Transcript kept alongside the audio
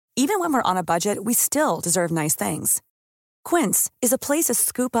Even when we're on a budget, we still deserve nice things. Quince is a place to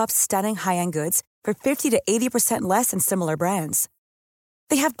scoop up stunning high-end goods for 50 to 80% less than similar brands.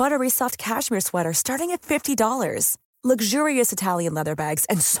 They have buttery soft cashmere sweaters starting at $50, luxurious Italian leather bags,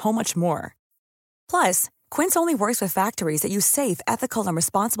 and so much more. Plus, Quince only works with factories that use safe, ethical, and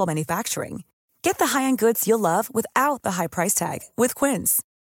responsible manufacturing. Get the high-end goods you'll love without the high price tag with Quince.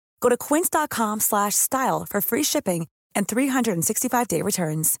 Go to quince.com/style for free shipping and 365-day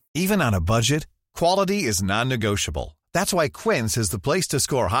returns. Even on a budget, quality is non-negotiable. That's why Quince is the place to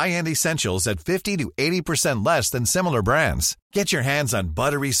score high-end essentials at 50 to 80% less than similar brands. Get your hands on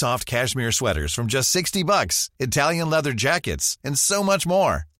buttery soft cashmere sweaters from just $60, Italian leather jackets, and so much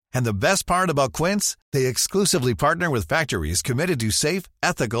more. And the best part about Quince, they exclusively partner with factories committed to safe,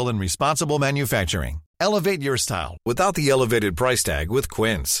 ethical, and responsible manufacturing. Elevate your style without the elevated price tag with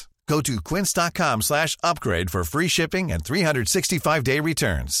Quince. Go to quince.com/upgrade for free shipping and 365-day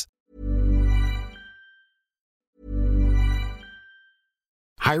returns.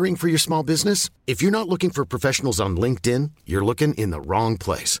 Hiring for your small business? If you're not looking for professionals on LinkedIn, you're looking in the wrong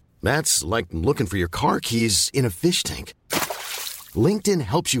place. That's like looking for your car keys in a fish tank. LinkedIn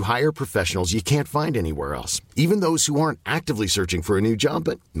helps you hire professionals you can't find anywhere else, even those who aren't actively searching for a new job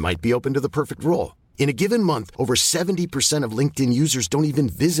but might be open to the perfect role. In a given month, over 70% of LinkedIn users don't even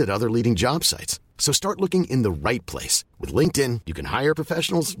visit other leading job sites. So start looking in the right place. With LinkedIn, you can hire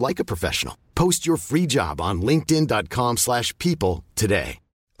professionals like a professional. Post your free job on linkedin.com/people today.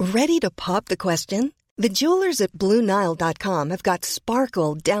 Ready to pop the question? The jewelers at BlueNile.com have got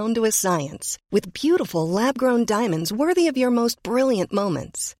sparkle down to a science with beautiful lab-grown diamonds worthy of your most brilliant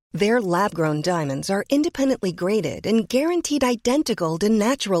moments. Their lab-grown diamonds are independently graded and guaranteed identical to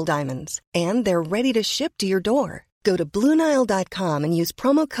natural diamonds, and they're ready to ship to your door. Go to BlueNile.com and use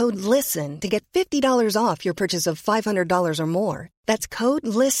promo code LISTEN to get $50 off your purchase of $500 or more. That's code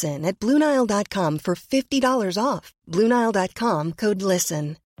LISTEN at BlueNile.com for $50 off. BlueNile.com, code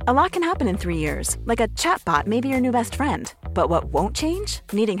LISTEN. A lot can happen in 3 years, like a chatbot may be your new best friend. But what won't change?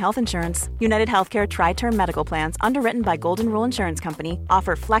 Needing health insurance. United Healthcare Tri-Term Medical Plans, underwritten by Golden Rule Insurance Company,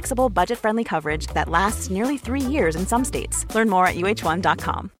 offer flexible, budget-friendly coverage that lasts nearly 3 years in some states. Learn more at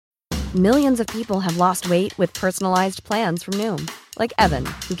uh1.com. Millions of people have lost weight with personalized plans from Noom. Like Evan,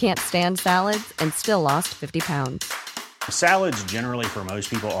 who can't stand salads and still lost 50 pounds. Salads generally for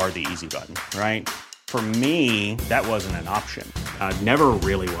most people are the easy button, right? For me, that wasn't an option. I never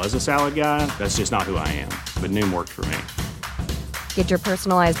really was a salad guy. That's just not who I am. But Noom worked for me. Get your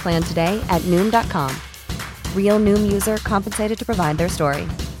personalized plan today at Noom.com. Real Noom user compensated to provide their story.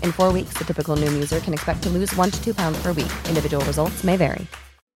 In 4 weeks, the typical Noom user can expect to lose 1 to 2 pounds per week. Individual results may vary.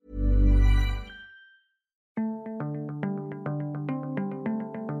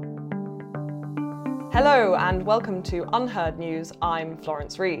 Hello and welcome to Unheard News. I'm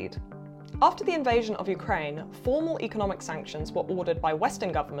Florence Reed. After the invasion of Ukraine, formal economic sanctions were ordered by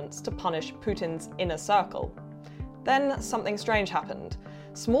Western governments to punish Putin's inner circle. Then something strange happened.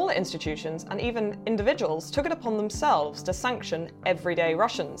 Smaller institutions and even individuals took it upon themselves to sanction everyday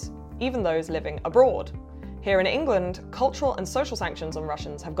Russians, even those living abroad. Here in England, cultural and social sanctions on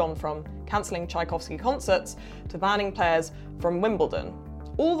Russians have gone from cancelling Tchaikovsky concerts to banning players from Wimbledon,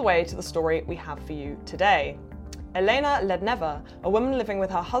 all the way to the story we have for you today. Elena Ledneva, a woman living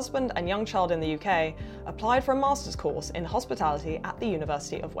with her husband and young child in the UK, applied for a master's course in hospitality at the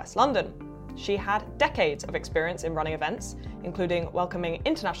University of West London. She had decades of experience in running events, including welcoming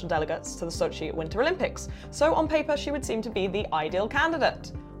international delegates to the Sochi Winter Olympics, so on paper she would seem to be the ideal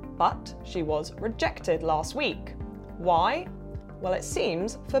candidate. But she was rejected last week. Why? Well, it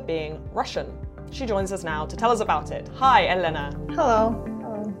seems for being Russian. She joins us now to tell us about it. Hi, Elena. Hello.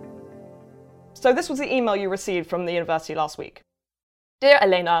 So this was the email you received from the university last week. Dear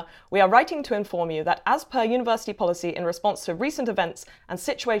Elena, we are writing to inform you that as per university policy in response to recent events and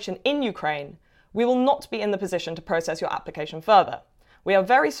situation in Ukraine, we will not be in the position to process your application further. We are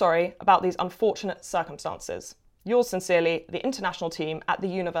very sorry about these unfortunate circumstances. Yours sincerely, the international team at the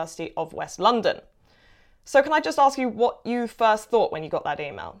University of West London. So can I just ask you what you first thought when you got that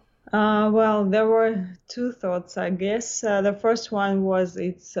email? Well, there were two thoughts, I guess. The first one was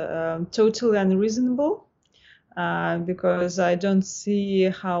it's totally unreasonable because I don't see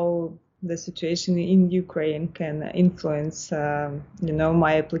how the situation in Ukraine can influence,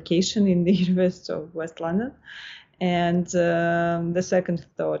 my application in the University of West London. And the second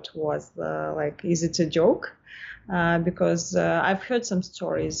thought was is it a joke? Because I've heard some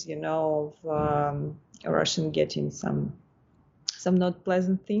stories, of Russian getting some not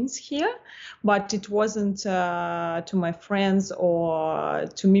pleasant things here, but it wasn't to my friends or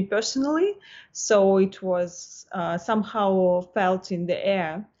to me personally. So it was somehow felt in the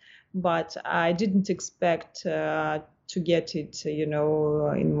air but I didn't expect to get it,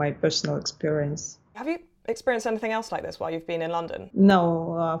 in my personal experience. Have you experienced anything else like this while you've been in London?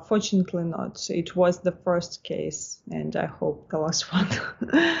 No, fortunately not. It was the first case, and I hope the last one.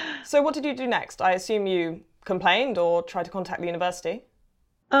 So what did you do next? I assume you complained or tried to contact the university?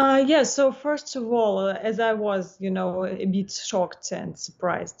 So first of all, as I was, a bit shocked and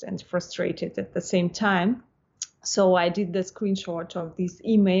surprised and frustrated at the same time, so I did the screenshot of this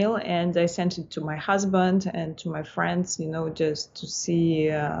email and I sent it to my husband and to my friends, just to see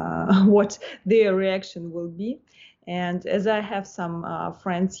what their reaction will be. And as I have some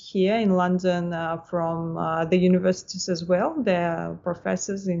friends here in London from the universities as well, they're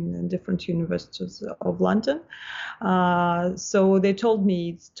professors in different universities of London. So they told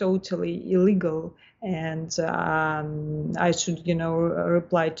me it's totally illegal and I should,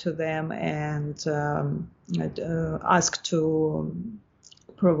 reply to them and ask to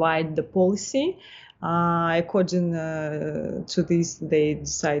provide the policy. According to this, they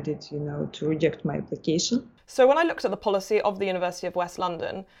decided, to reject my application. So when I looked at the policy of the University of West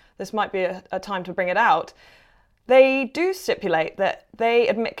London, this might be a time to bring it out, they do stipulate that they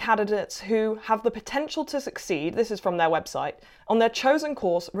admit candidates who have the potential to succeed, this is from their website, on their chosen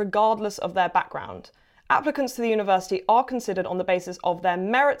course regardless of their background. Applicants to the university are considered on the basis of their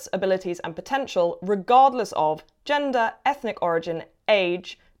merits, abilities and potential regardless of gender, ethnic origin,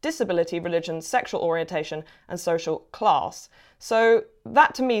 age, disability, religion, sexual orientation and social class. So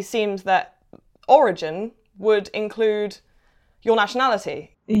that to me seems that origin would include your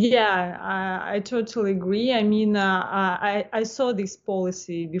nationality. Yeah, I totally agree. I mean, I saw this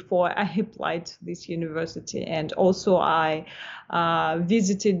policy before I applied to this university, and also I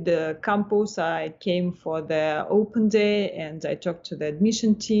visited the campus. I came for the open day and I talked to the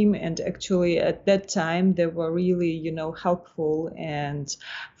admission team, and actually at that time they were really, helpful and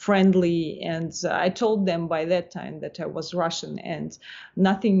friendly, and I told them by that time that I was Russian and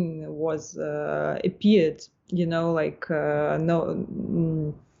nothing was appeared, no.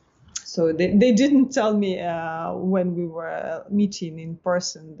 So they didn't tell me when we were meeting in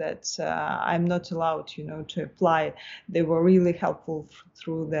person that I'm not allowed, to apply. They were really helpful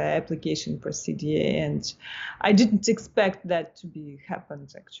through the application procedure, and I didn't expect that to be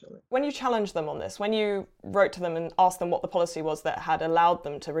happened actually. When you challenged them on this, when you wrote to them and asked them what the policy was that had allowed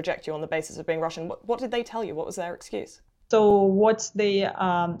them to reject you on the basis of being Russian, what did they tell you? What was their excuse? So what they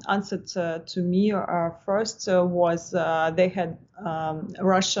answered to me first was they had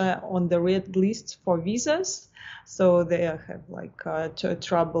Russia on the red list for visas. So they have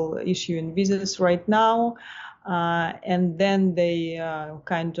trouble issuing visas right now. And then they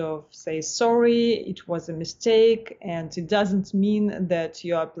kind of say, sorry, it was a mistake. And it doesn't mean that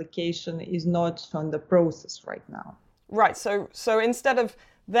your application is not on the process right now. Right. So instead of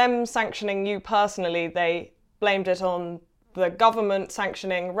them sanctioning you personally, they blamed it on the government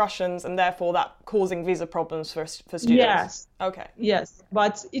sanctioning Russians and therefore that causing visa problems for students. Yes. Okay. Yes,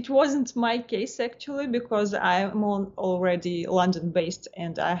 but it wasn't my case actually, because I'm already London-based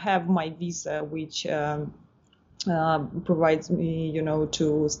and I have my visa, which provides me,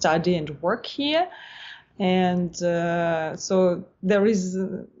 to study and work here. And so there was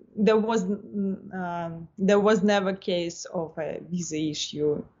never a case of a visa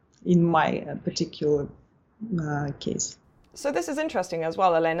issue in my particular case. So this is interesting as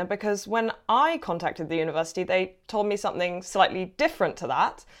well, Elena, because when I contacted the university, they told me something slightly different to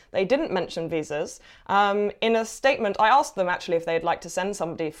that. They didn't mention visas. In a statement, I asked them actually if they'd like to send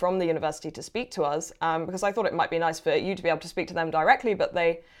somebody from the university to speak to us, because I thought it might be nice for you to be able to speak to them directly, but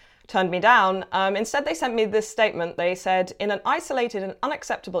they turned me down. Instead, they sent me this statement. They said, in an isolated and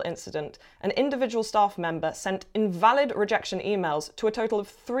unacceptable incident, an individual staff member sent invalid rejection emails to a total of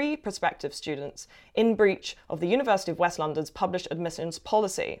 3 prospective students in breach of the University of West London's published admissions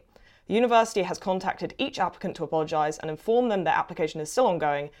policy. The university has contacted each applicant to apologise and inform them their application is still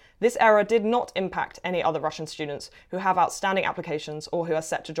ongoing. This error did not impact any other Russian students who have outstanding applications or who are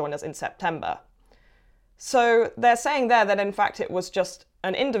set to join us in September. So they're saying there that in fact it was just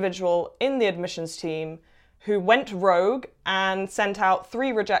an individual in the admissions team who went rogue and sent out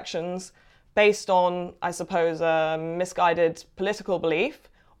 3 rejections based on, I suppose, a misguided political belief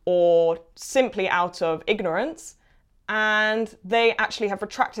or simply out of ignorance. And they actually have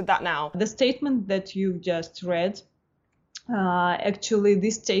retracted that now. The statement that you've just read, actually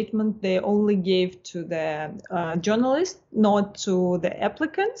this statement they only gave to the journalist, not to the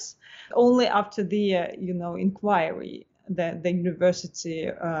applicants. Only after the inquiry, the university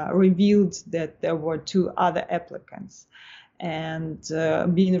revealed that there were 2 other applicants and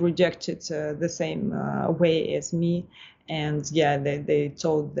being rejected the same way as me. And yeah, they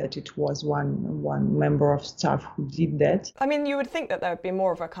told that it was one member of staff who did that. I mean, you would think that there would be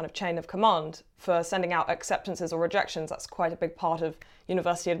more of a kind of chain of command for sending out acceptances or rejections. That's quite a big part of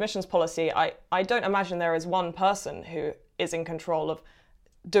university admissions policy. I don't imagine there is one person who is in control of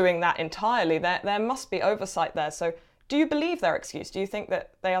doing that entirely. There must be oversight there. So do you believe their excuse? Do you think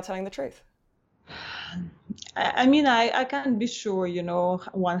that they are telling the truth? I mean, I can't be sure,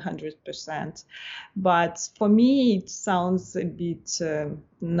 100%. But for me, it sounds a bit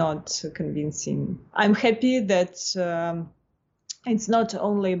not convincing. I'm happy that it's not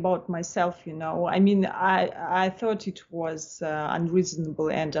only about myself, I mean, I thought it was unreasonable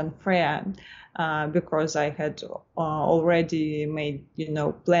and unfair because I had already made,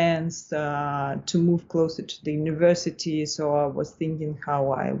 plans to move closer to the university. So I was thinking how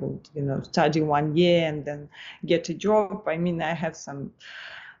I would, study 1 year and then get a job. I mean, I have some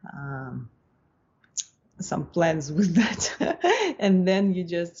plans with that. And then you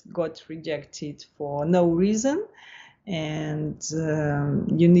just got rejected for no reason. And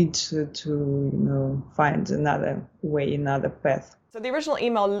you need to find another way, another path. So the original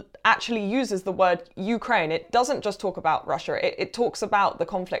email actually uses the word Ukraine. It doesn't just talk about Russia. It talks about the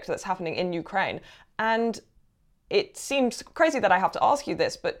conflict that's happening in Ukraine. And it seems crazy that I have to ask you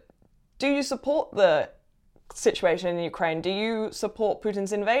this, but do you support the situation in Ukraine? Do you support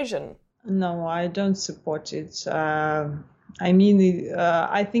Putin's invasion? No, I don't support it. I mean,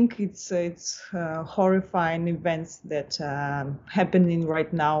 I think it's horrifying events that happening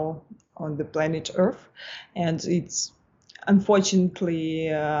right now on the planet Earth, and it's unfortunately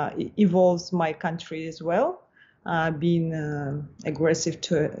involves my country as well, being aggressive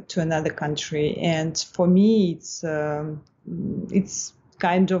to another country. And for me, it's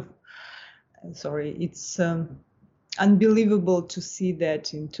kind of it's unbelievable to see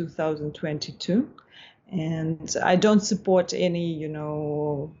that in 2022. And I don't support any,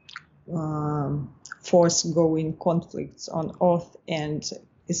 force-going conflicts on Earth, and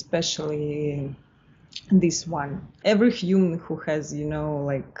especially this one. Every human who has,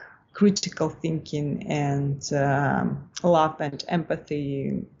 critical thinking and love and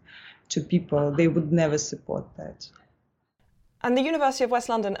empathy to people, they would never support that. And the University of West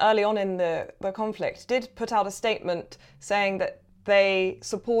London, early on in the conflict, did put out a statement saying that they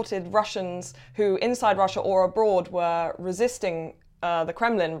supported Russians who, inside Russia or abroad, were resisting the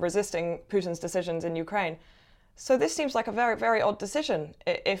Kremlin, resisting Putin's decisions in Ukraine. So this seems like a very, very odd decision.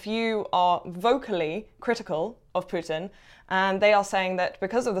 If you are vocally critical of Putin and they are saying that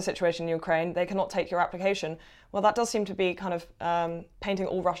because of the situation in Ukraine, they cannot take your application, well, that does seem to be kind of painting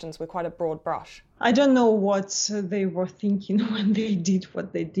all Russians with quite a broad brush. I don't know what they were thinking when they did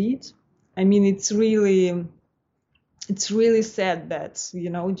what they did. I mean, it's really sad that,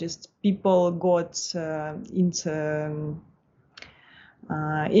 just people got into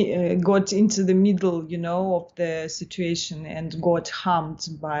the middle, of the situation and got harmed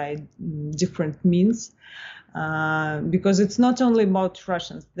by different means. Because it's not only about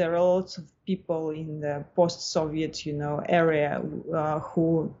Russians. There are lots of people in the post-Soviet, area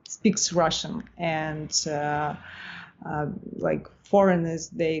who speaks Russian, and like foreigners,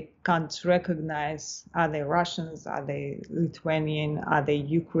 they can't recognize, are they Russians, are they Lithuanian, are they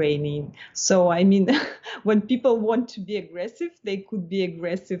Ukrainian? So, I mean, when people want to be aggressive, they could be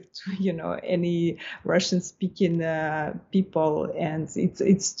aggressive to, any Russian-speaking people, and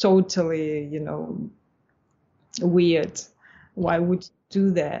it's totally, weird. Why would you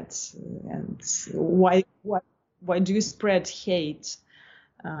do that? And why do you spread hate?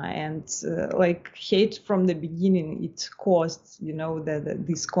 Hate from the beginning, it caused,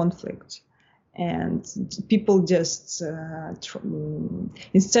 this conflict. And people just,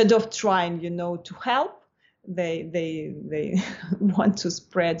 instead of trying, to help, they want to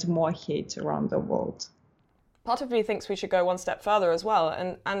spread more hate around the world. Part of me thinks we should go one step further as well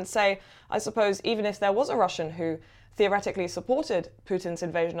and say, I suppose, even if there was a Russian who theoretically supported Putin's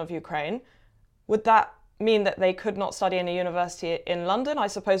invasion of Ukraine, would that mean that they could not study in a university in London? I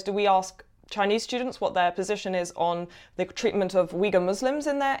suppose, do we ask Chinese students what their position is on the treatment of Uyghur Muslims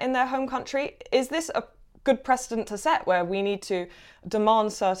in their home country? Is this a good precedent to set where we need to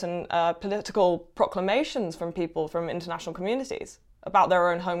demand certain political proclamations from people from international communities about their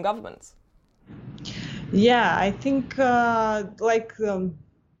own home governments? Yeah, I think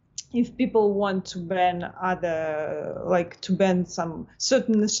if people want to ban some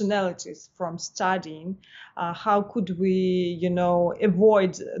certain nationalities from studying, how could we,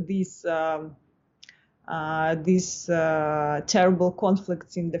 avoid this these terrible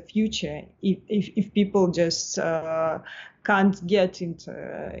conflicts in the future if people just can't get into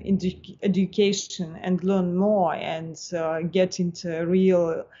education and learn more and get into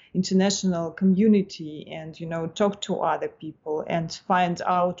real international community and, talk to other people and find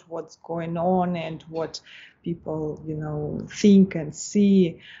out what's going on and what people, think and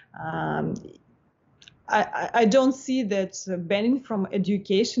see. I don't see that banning from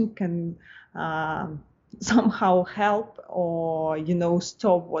education can somehow help or,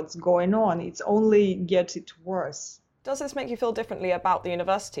 stop what's going on. It's only get it worse. Does this make you feel differently about the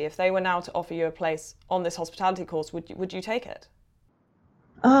university? If they were now to offer you a place on this hospitality course, would you take it?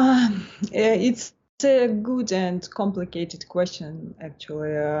 It's a good and complicated question,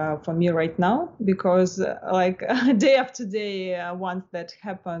 actually, for me right now, because day after day, once that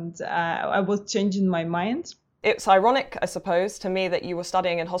happened, I was changing my mind. It's ironic, I suppose, to me that you were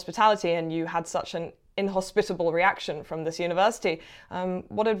studying in hospitality and you had such an inhospitable reaction from this university.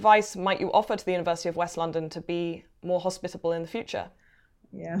 What advice might you offer to the University of West London to be more hospitable in the future?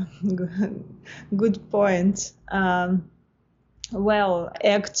 Yeah, good point. Act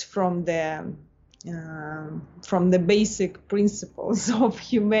from the basic principles of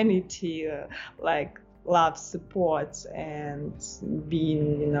humanity, like love, support, and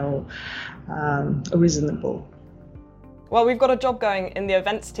being, reasonable. Well, we've got a job going in the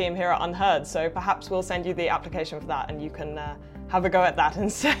events team here at Unheard, so perhaps we'll send you the application for that and you can have a go at that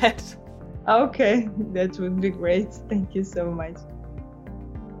instead. Okay, that would be great. Thank you so much.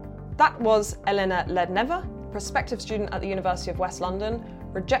 That was Elena Ledneva, prospective student at the University of West London,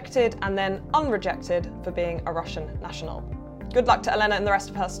 rejected and then unrejected for being a Russian national. Good luck to Elena in the rest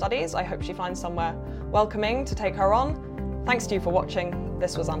of her studies. I hope she finds somewhere welcoming to take her on. Thanks to you for watching.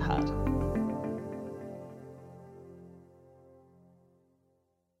 This was Unheard.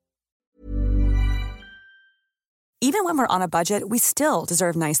 Even when we're on a budget, we still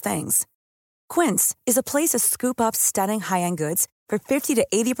deserve nice things. Quince is a place to scoop up stunning high-end goods for 50 to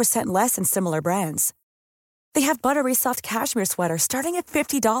 80% less than similar brands. They have buttery soft cashmere sweaters starting at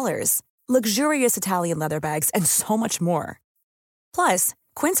 $50, luxurious Italian leather bags, and so much more. Plus,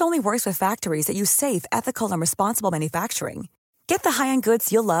 Quince only works with factories that use safe, ethical, and responsible manufacturing. Get the high-end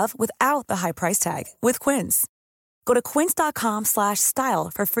goods you'll love without the high price tag with Quince. Go to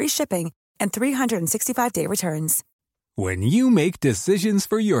quince.com/style for free shipping and 365-day returns. When you make decisions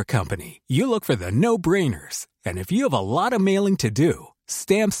for your company, you look for the no-brainers. And if you have a lot of mailing to do,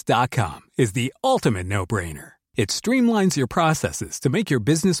 Stamps.com is the ultimate no-brainer. It streamlines your processes to make your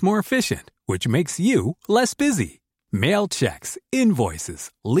business more efficient, which makes you less busy. Mail checks,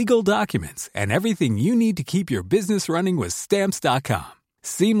 invoices, legal documents, and everything you need to keep your business running with Stamps.com.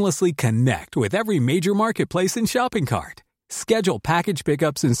 Seamlessly connect with every major marketplace and shopping cart. Schedule package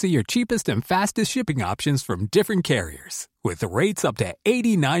pickups and see your cheapest and fastest shipping options from different carriers, with rates up to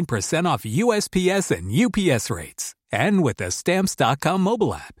 89% off USPS and UPS rates. And with the Stamps.com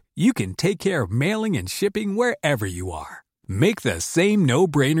mobile app, you can take care of mailing and shipping wherever you are. Make the same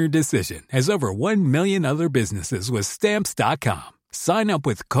no-brainer decision as over 1 million other businesses with Stamps.com. Sign up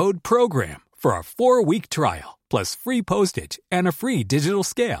with code PROGRAM for a 4-week trial, plus free postage and a free digital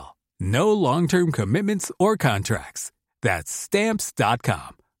scale. No long-term commitments or contracts. That's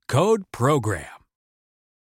Stamps.com. Code PROGRAM.